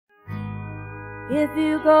if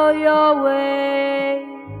you go your way,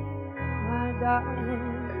 my darling,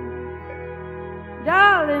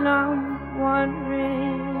 darling, I'm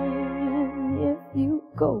wondering if you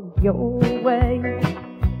go your way,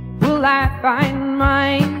 will I find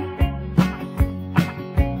mine?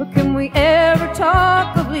 But can we ever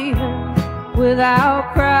talk of leaving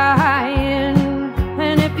without crying?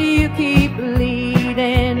 And if you keep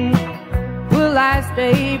bleeding, will I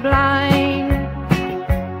stay blind?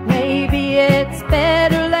 Maybe it's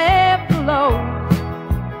better left alone,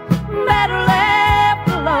 better left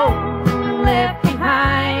alone, left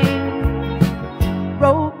behind.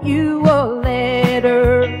 Wrote you a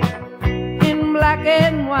letter in black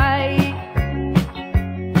and white.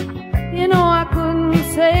 You know I couldn't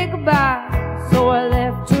say goodbye, so I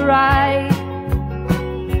left to write.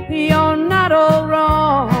 You're not all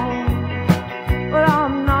wrong, but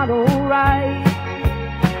I'm not all right.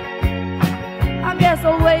 I guess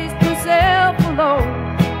I'll waste myself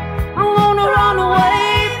alone. I'm gonna run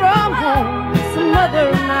away from home some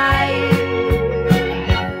other night.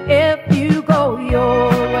 If you go your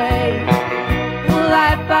way, will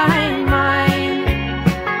I find mine?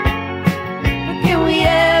 Can we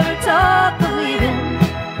ever talk of leaving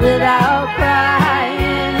without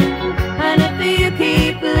crying? And if you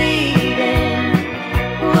keep bleeding,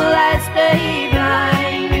 will I stay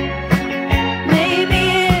blind? Maybe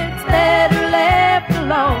it's better left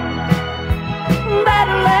alone,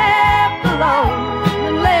 better left alone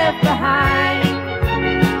than left behind.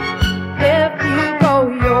 If you go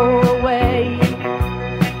your way,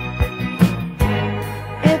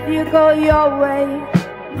 if you go your way,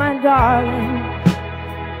 my darling,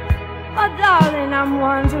 oh darling, I'm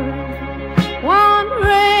wondering,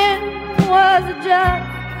 was it just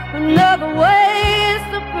another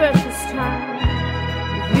waste of precious time?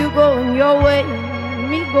 If you going your way,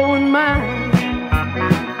 me going mine.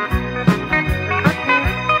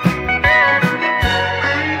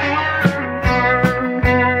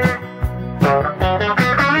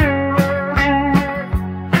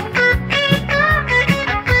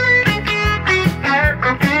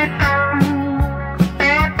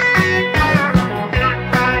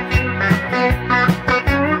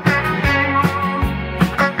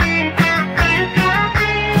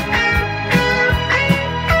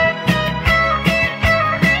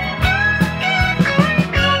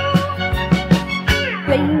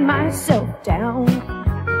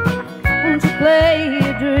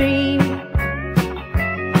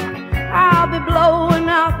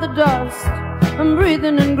 Dust, I'm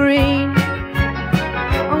breathing in green.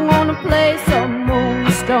 I'm gonna play some more